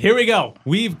 All right, here we go.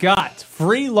 We've got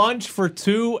free lunch for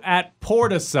 2 at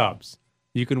Porta Subs.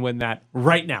 You can win that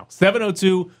right now.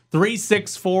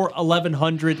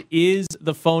 702-364-1100 is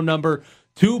the phone number.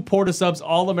 2 Porta Subs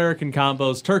All-American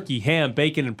combos, turkey, ham,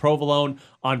 bacon, and provolone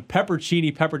on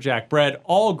peppercini pepper jack bread,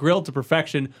 all grilled to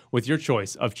perfection with your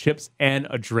choice of chips and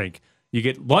a drink. You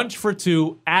get lunch for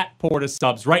 2 at Porta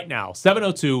Subs right now.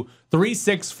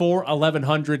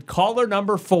 702-364-1100. Caller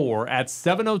number 4 at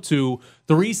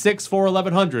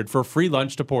 702-364-1100 for free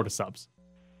lunch to Porta Subs.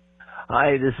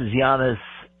 Hi, this is Giannis,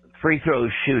 free throw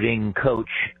shooting coach.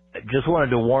 Just wanted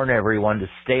to warn everyone to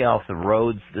stay off the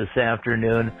roads this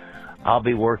afternoon. I'll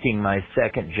be working my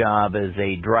second job as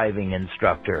a driving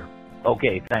instructor.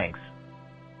 Okay, thanks.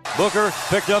 Booker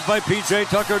picked up by P.J.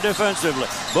 Tucker defensively.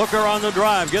 Booker on the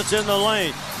drive, gets in the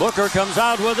lane. Booker comes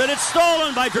out with it. It's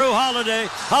stolen by Drew Holiday.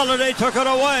 Holiday took it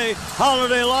away.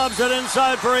 Holiday lobs it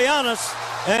inside for Giannis,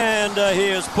 and he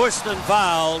is pushed and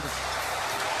fouled.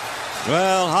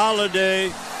 Well, Holiday,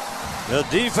 the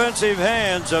defensive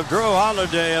hands of Drew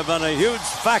Holiday have been a huge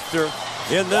factor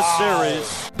in this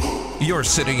series. You're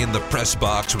sitting in the press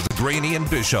box with Graney and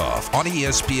Bischoff on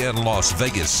ESPN Las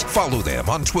Vegas. Follow them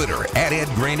on Twitter at Ed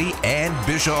Graney and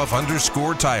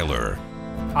Bischoff_Tyler.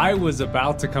 I was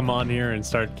about to come on here and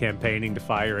start campaigning to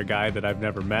fire a guy that I've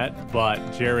never met, but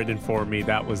Jared informed me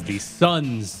that was the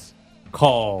Suns'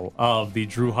 call of the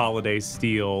Drew Holiday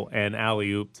steal and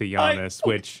alley-oop to Giannis,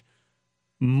 which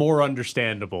more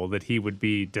understandable that he would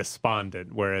be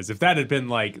despondent. Whereas if that had been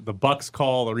like the Bucks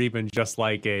call or even just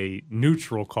like a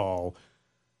neutral call,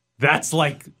 that's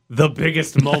like the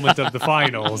biggest moment of the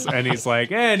finals. And he's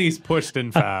like, and he's pushed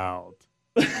and fouled.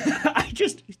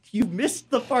 You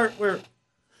missed the part where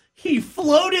he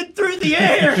floated through the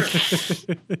air.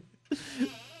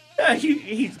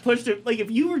 He's pushed it. Like if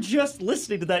you were just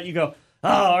listening to that, you go, oh,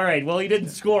 all right, well, he didn't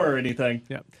score or anything.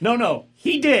 Yep. No,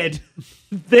 he did.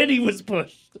 Then he was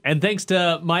pushed. And thanks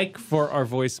to Mike for our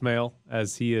voicemail,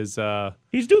 as he is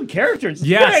he's doing characters.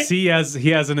 Yes, he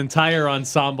has an entire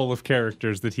ensemble of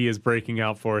characters that he is breaking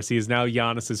out for us. He is now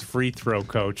Giannis's free throw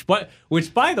coach.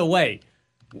 Which by the way,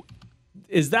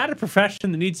 is that a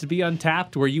profession that needs to be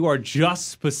untapped where you are just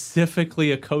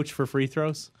specifically a coach for free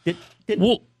throws? I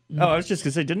was just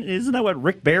going to say, isn't that what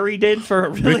Rick Barry did for a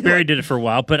really Rick Barry did it for a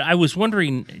while, but I was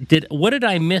wondering, what did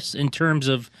I miss in terms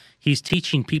of he's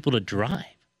teaching people to drive?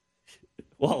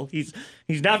 Well, he's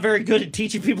not very good at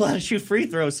teaching people how to shoot free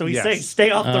throws, so he's saying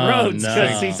stay off the roads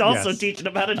because he's also teaching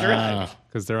them how to drive.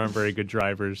 Because there aren't very good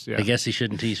drivers. Yeah. I guess he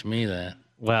shouldn't teach me that.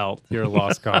 Well, you're a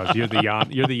lost cause. You're the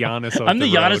Giannis of I'm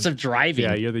the Giannis road. of driving.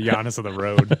 Yeah, you're the Giannis of the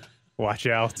road. Watch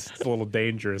out. It's a little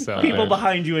dangerous out there. People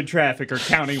behind you in traffic are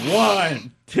counting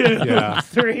 1, 2,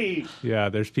 3. Yeah,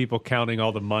 there's people counting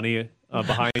all the money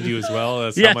behind you as well.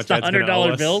 That's yes, how much Ed's going to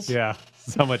owe us. bills. Yeah,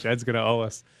 that's how much Ed's going to owe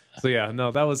us. So, yeah, no,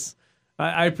 that was...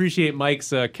 I appreciate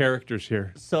Mike's characters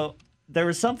here. So there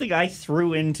was something I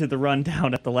threw into the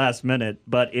rundown at the last minute,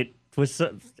 but it was...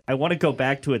 I want to go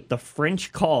back to it. The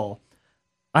French call.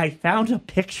 I found a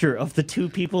picture of the two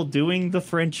people doing the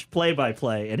French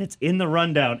play-by-play, and it's in the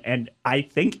rundown, and I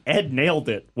think Ed nailed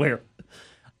it, where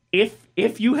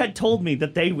if you had told me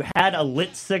that they had a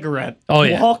lit cigarette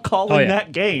while calling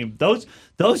that game, those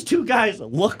two guys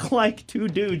look like two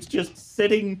dudes just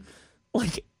sitting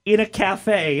like in a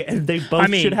cafe, and they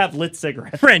both should have lit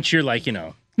cigarettes. French, you're like,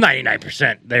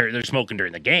 99% they're smoking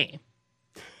during the game.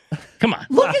 Come on.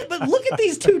 Look at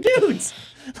these two dudes.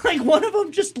 Like, one of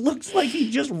them just looks like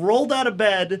he just rolled out of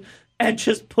bed and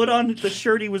just put on the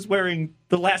shirt he was wearing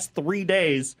the last 3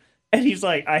 days. And he's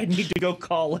like, I need to go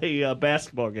call a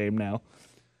basketball game now.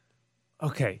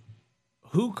 Okay.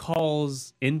 Who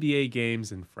calls NBA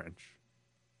games in French?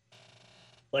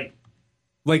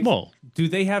 Like, well, do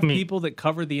they have people that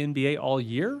cover the NBA all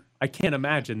year? I can't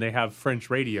imagine they have French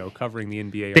radio covering the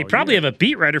NBA they all probably year. have a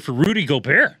beat writer for Rudy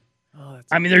Gobert.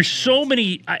 I mean, there's so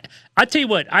many. I tell you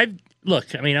what, I'm not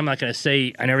going to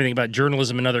say I know everything about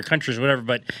journalism in other countries or whatever,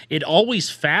 but it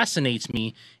always fascinates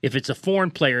me if it's a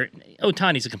foreign player.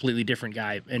 Otani's a completely different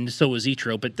guy, and so is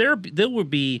Ichiro, but there would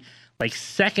be like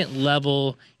second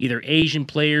level, either Asian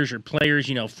players or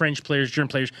players, French players, German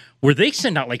players, where they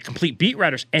send out like complete beat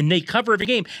writers and they cover every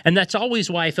game. And that's always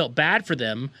why I felt bad for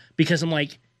them, because I'm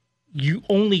like, you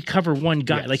only cover one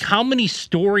guy. Yes. Like, how many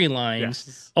storylines?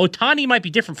 Yes. Otani might be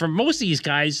different for most of these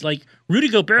guys. Like Rudy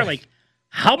Gobert, like,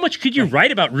 how much could you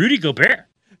write about Rudy Gobert?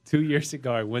 2 years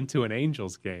ago, I went to an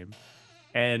Angels game,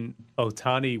 and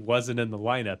Otani wasn't in the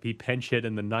lineup. He pinch hit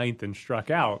in the ninth and struck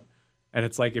out. And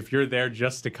it's like, if you're there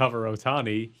just to cover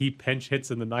Otani, he pinch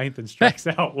hits in the ninth and strikes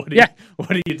out. What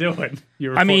are you doing?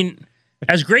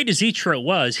 As great as Ichiro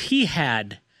was,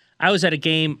 I was at a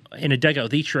game in a dugout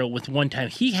with Ichiro with one time.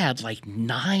 He had like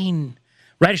 9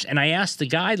 writers. And I asked the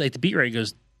guy, like the beat writer, he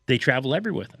goes, they travel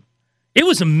everywhere with him. It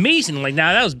was amazing. Like,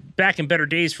 now that was back in better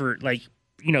days for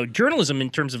journalism in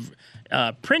terms of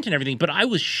print and everything. But I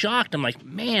was shocked. I'm like,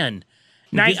 man.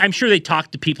 Now, I'm sure they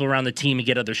talk to people around the team and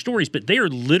get other stories, but they are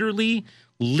literally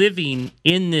living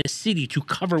in this city to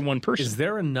cover one person. Is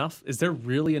there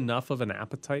really enough of an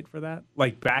appetite for that?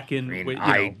 Like back in,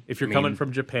 if you're coming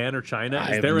from Japan or China,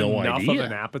 is there enough of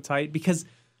an appetite? Because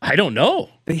I don't know.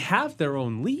 They have their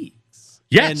own leagues.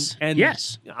 Yes. And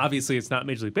yes. Obviously, it's not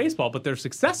Major League Baseball, but they're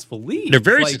successful leagues. They're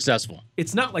very successful.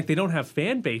 It's not like they don't have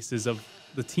fan bases of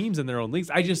the teams in their own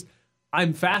leagues.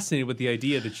 I'm fascinated with the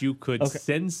idea that you could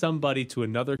send somebody to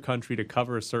another country to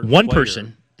cover a certain one player.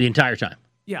 person the entire time.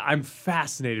 Yeah, I'm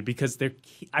fascinated because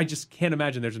I just can't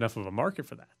imagine there's enough of a market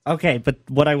for that. Okay, but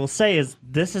what I will say is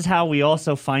this is how we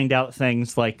also find out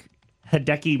things like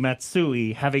Hideki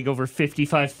Matsui having over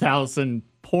 55,000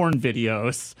 porn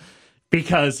videos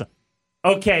because,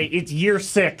 okay, it's year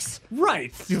 6.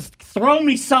 Right. Just throw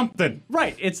me something.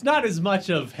 Right. It's not as much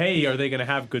of, hey, are they going to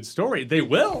have good story? They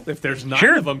will. If there's 9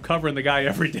 of them covering the guy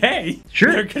every day,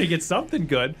 they're going to get something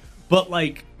good. But,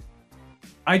 like,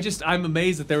 I'm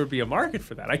amazed that there would be a market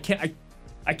for that. I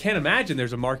can't imagine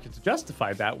there's a market to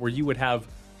justify that where you would have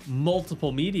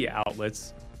multiple media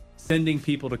outlets sending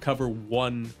people to cover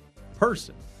one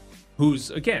person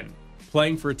who's, again,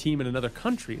 playing for a team in another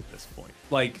country at this point.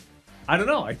 Like, I don't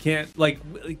know. I can't, like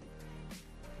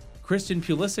Christian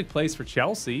Pulisic plays for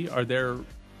Chelsea.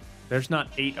 There's not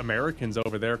 8 Americans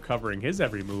over there covering his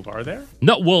every move, are there?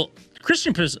 No, well,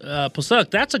 Christian Pulisic,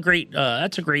 that's a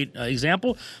great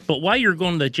example. But while you're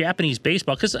going to Japanese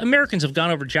baseball, because Americans have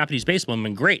gone over to Japanese baseball and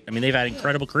been great. I mean, they've had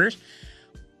incredible careers.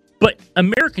 But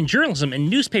American journalism and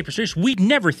newspaper series, we'd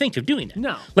never think of doing that.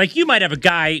 No. Like, you might have a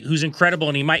guy who's incredible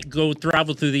and he might go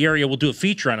travel through the area, we'll do a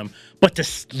feature on him. But to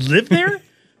live there?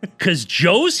 Because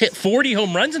Joe's hit 40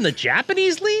 home runs in the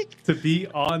Japanese league? To be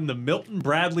on the Milton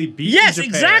Bradley beach Yes, in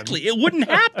Japan. exactly. It wouldn't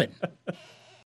happen.